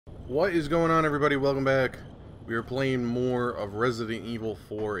What is going on, everybody? Welcome back. We are playing more of Resident Evil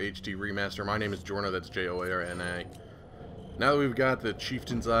 4 HD Remaster. My name is Joarna, that's Joarna. Now that we've got the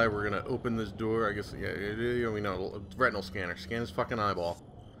Chieftain's Eye, we're going to open this door. I guess, yeah, we know. Retinal scanner. Scan his fucking eyeball.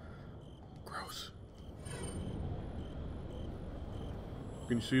 Gross.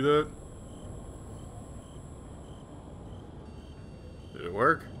 Can you see that? Did it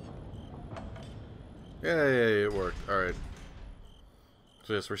work? Yeah, it worked. Alright.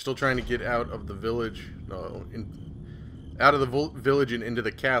 So yes, we're still trying to get out of the village. No, out of the village and into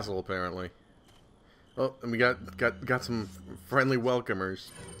the castle, apparently. Oh, and we got some friendly welcomers.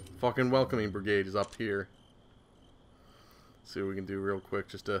 Fucking welcoming brigade is up here. Let's see what we can do real quick,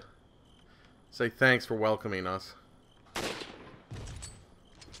 just to say thanks for welcoming us.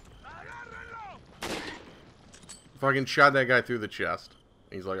 Fucking shot that guy through the chest.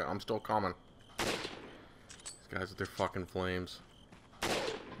 He's like, I'm still coming. These guys with their fucking flames.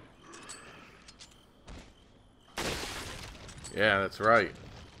 Yeah, that's right.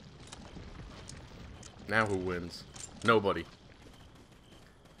 Now who wins? Nobody.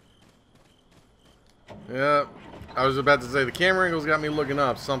 Yeah, I was about to say, the camera angle's got me looking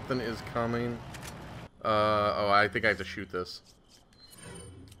up. Something is coming. Oh, I think I have to shoot this.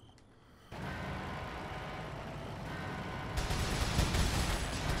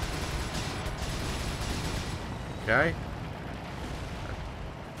 Okay.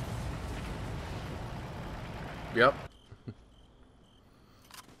 Yep.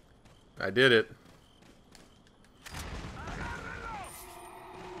 I did it.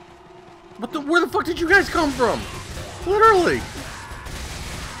 Where the fuck did you guys come from? Literally.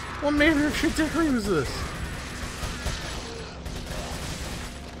 What manner of shit was this?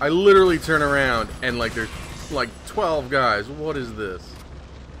 I literally turn around and like there's like 12 guys. What is this?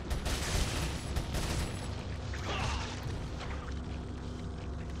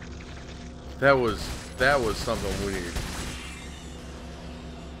 That was something weird.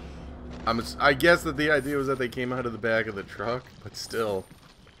 I guess that the idea was that they came out of the back of the truck, but still.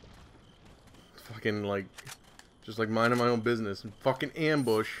 Fucking, like, just like minding my own business and fucking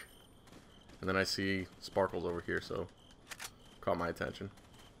ambush. And then I see sparkles over here, so caught my attention.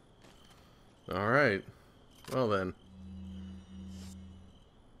 Alright. Well then.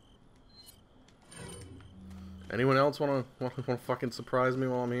 Anyone else wanna fucking surprise me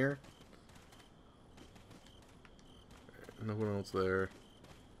while I'm here? No one else there.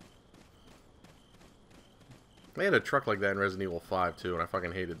 They had a truck like that in Resident Evil 5 too, and I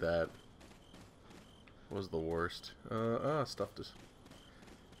fucking hated that. It was the worst. Stuff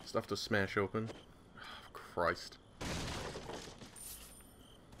to smash open. Oh, Christ.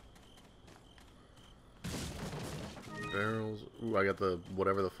 Barrels. Ooh, I got the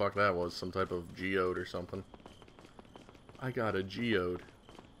whatever the fuck that was, some type of geode or something. I got a geode.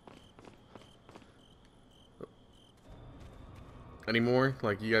 Any more?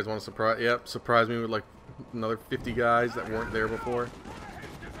 Like, you guys want to surprise? Yep, surprise me with like another 50 guys that weren't there before.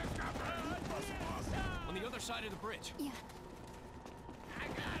 On the other side of the bridge. Yeah.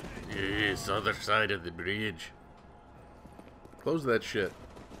 Yes, other side of the bridge. Close that shit.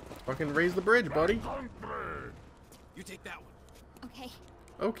 Fucking raise the bridge, buddy. You take that one. Okay.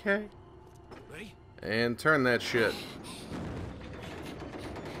 Okay. Ready? And turn that shit.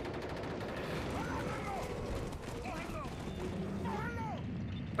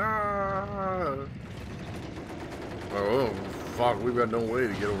 Ah. Oh, fuck, we've got no way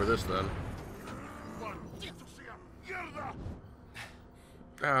to get over this then.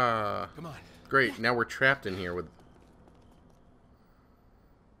 Ah. Come on. Great, now we're trapped in here with...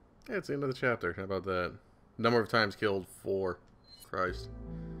 Yeah, it's the end of the chapter. How about that? Number of times killed, 4. Christ.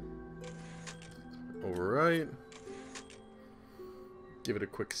 Alright. Give it a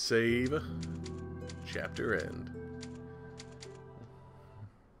quick save. Chapter end.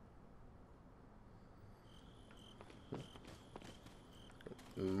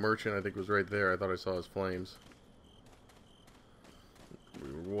 The merchant, I think, was right there. I thought I saw his flames.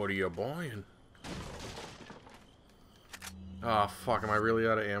 What are you buying? Ah, oh, fuck. Am I really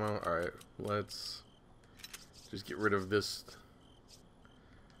out of ammo? Alright, let's just get rid of this.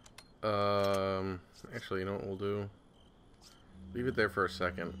 Actually, you know what we'll do? Leave it there for a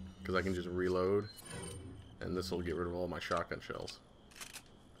second, because I can just reload. And this will get rid of all my shotgun shells.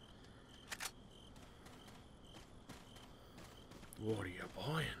 What are you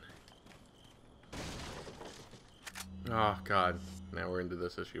buying? Oh, God. Now we're into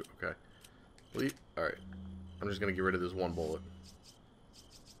this issue. Okay. Alright. I'm just gonna get rid of this one bullet.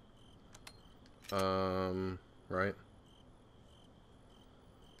 Right?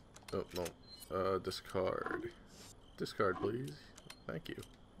 Oh, no. Discard. Discard, please. Thank you.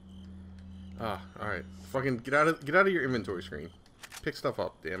 Ah, alright. Fucking get out of your inventory screen. Pick stuff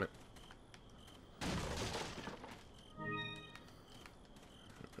up, damn it.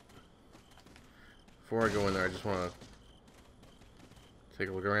 Before I go in there, I just want to take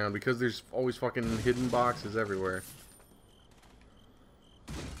a look around, because there's always fucking hidden boxes everywhere.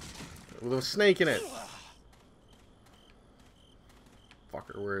 With a snake in it!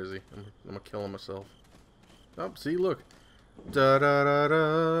 Fucker, where is he? I'm gonna kill him myself. Oh, see, look. Da da da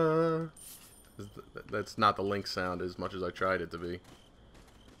da. That's not the Link sound as much as I tried it to be.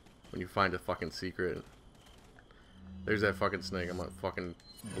 When you find a fucking secret. There's that fucking snake. I'm gonna fucking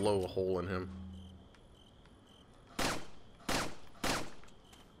blow a hole in him. God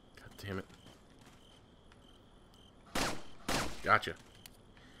damn it. Gotcha.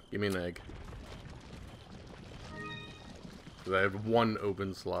 Give me an egg. Because I have one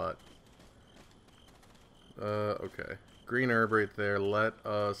open slot. Okay. Green herb right there. Let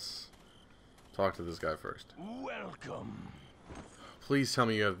us talk to this guy first. Welcome. Please tell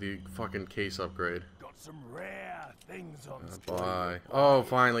me you have the fucking case upgrade. Got some rare things on Bye. Oh,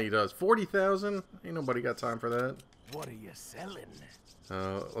 finally he does. 40,000? Ain't nobody got time for that. What are you selling?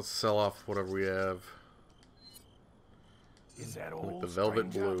 Let's sell off whatever we have. Is that all? Like the velvet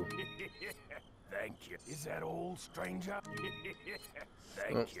blue. Thank you. Is that all, stranger?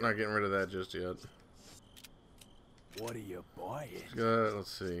 Thank Oh, you. not getting rid of that just yet. What are you buying?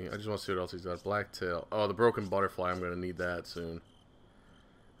 Let's see. I just want to see what else he's got. Blacktail. Oh, the broken butterfly. I'm going to need that soon.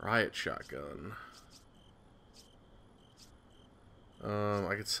 Riot shotgun.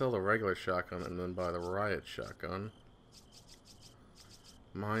 I could sell the regular shotgun and then buy the riot shotgun.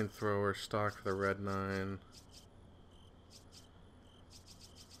 Mine thrower. Stock for the red 9.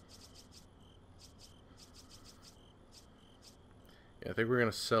 Yeah, I think we're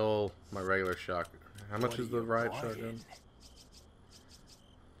going to sell my regular shotgun. How much is the riot shotgun?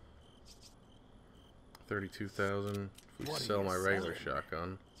 32,000. If we sell my regular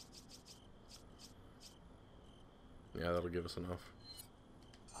shotgun. Yeah, that'll give us enough.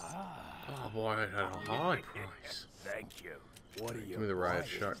 Oh boy, at a high price. Thank you. What are you Give me the riot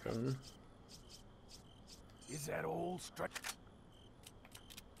shotgun. Is that all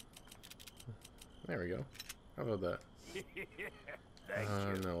There we go. How about that? Thank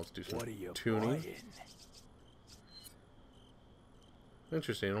you. No, let's do some What are you tuning. buying?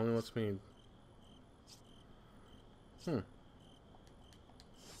 Interesting, it only lets me... Turns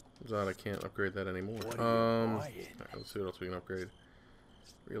out I can't upgrade that anymore. Alright, let's see what else we can upgrade.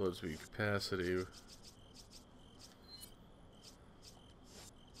 Reload speed, capacity.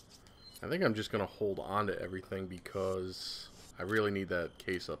 I think I'm just gonna hold on to everything because I really need that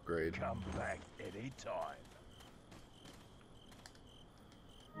case upgrade. Come back any time.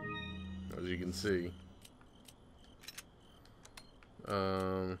 As you can see.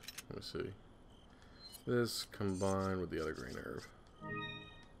 Let me see. This combined with the other green herb.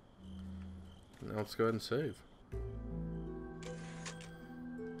 Now let's go ahead and save.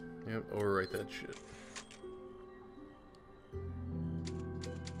 Yep, overwrite that shit.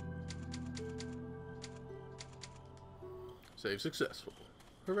 Save successful.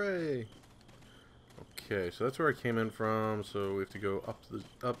 Hooray! Okay, so that's where I came in from, so we have to go up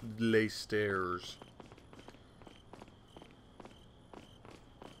the stairs.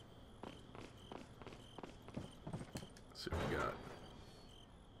 Let's see what we got.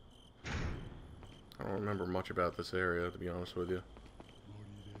 I don't remember much about this area, to be honest with you.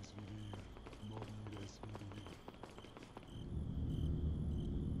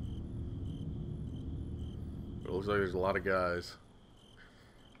 But it looks like there's a lot of guys.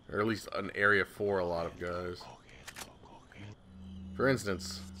 Or at least an area for a lot of guys. For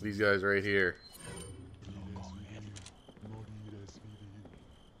instance, these guys right here.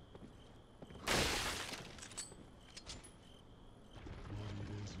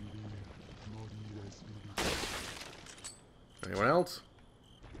 Anyone else?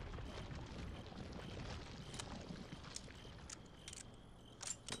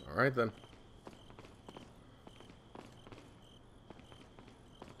 Alright then.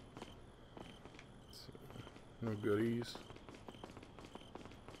 No goodies.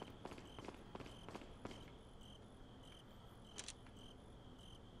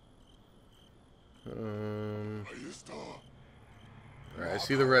 Alright, I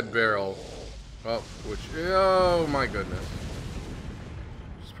see the red barrel. Oh, oh my goodness.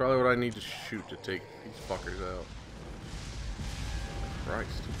 This is probably what I need to shoot to take these fuckers out.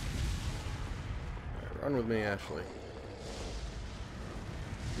 Christ. Alright, run with me, Ashley.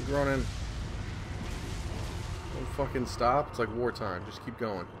 Keep running. Don't fucking stop. It's like wartime. Just keep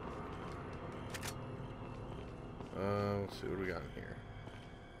going. Let's see what we got in here.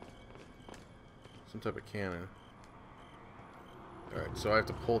 Some type of cannon. Alright, so I have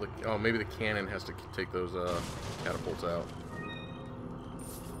to pull the... Oh, maybe the cannon has to take those catapults out.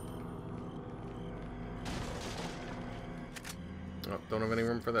 Oh, don't have any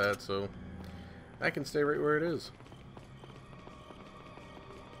room for that, so I can stay right where it is.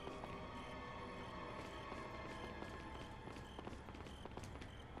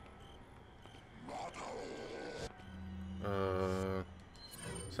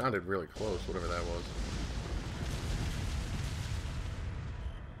 Sounded really close, whatever that was.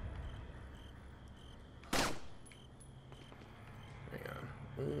 Hang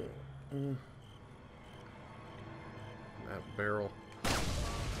on. That barrel.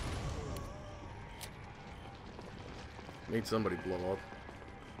 Made somebody blow up.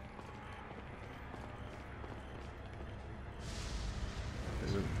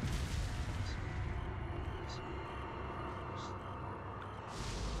 Is it?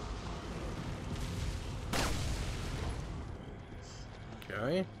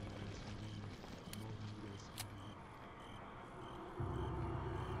 Okay.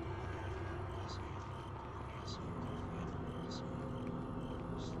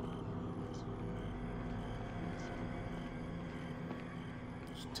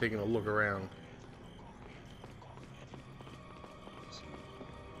 Just taking a look around.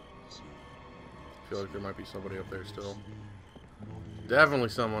 I feel like there might be somebody up there still. Definitely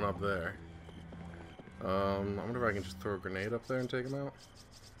someone up there. I wonder if I can just throw a grenade up there and take him out.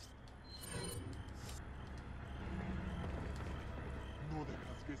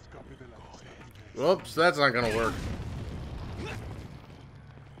 Whoops, that's not gonna work.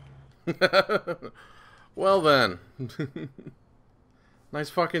 Well then.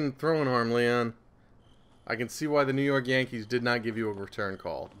 Nice fucking throwing arm, Leon. I can see why the New York Yankees did not give you a return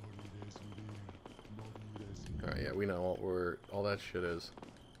call. Alright, yeah, we know where all that shit is.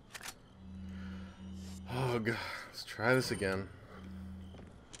 Oh god, let's try this again.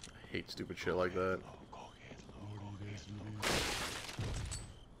 I hate stupid shit like that.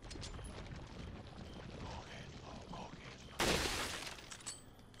 Let's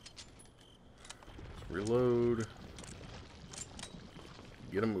reload.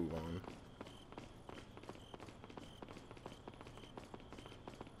 Get a move on.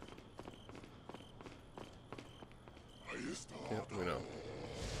 Yep, we know.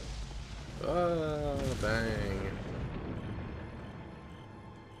 Bang.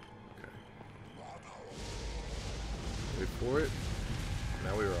 Okay. Wait for it.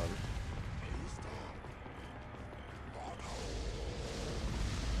 Now we run.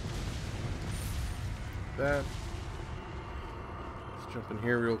 That. Let's jump in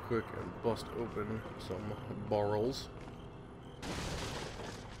here real quick and bust open some barrels.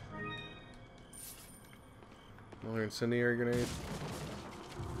 Another incendiary grenade.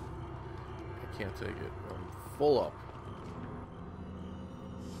 I can't take it. I'm full up.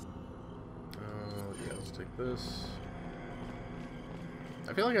 Yeah, let's take this.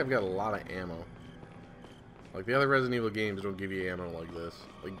 I feel like I've got a lot of ammo. Like the other Resident Evil games don't give you ammo like this.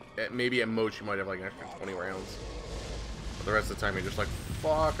 Like maybe at most you might have like an extra 20 rounds. But the rest of the time you're just like,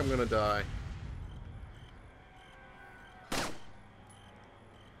 fuck, I'm gonna die.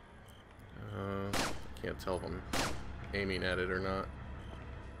 Can't tell if I'm aiming at it or not.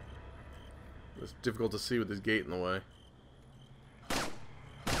 It's difficult to see with this gate in the way.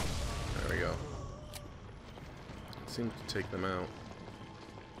 There we go. It seems to take them out.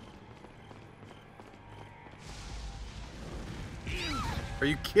 Are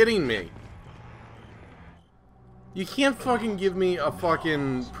you kidding me? You can't fucking give me a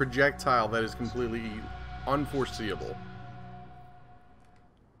fucking projectile that is completely unforeseeable.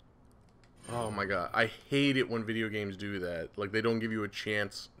 Oh my god, I hate it when video games do that. Like, they don't give you a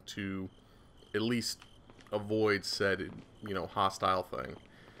chance to at least avoid said, you know, hostile thing.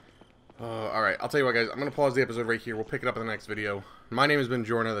 Alright, I'll tell you what, guys. I'm going to pause the episode right here. We'll pick it up in the next video. My name has been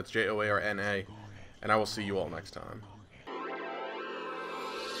Joarna, that's Joarna, and I will see you all next time.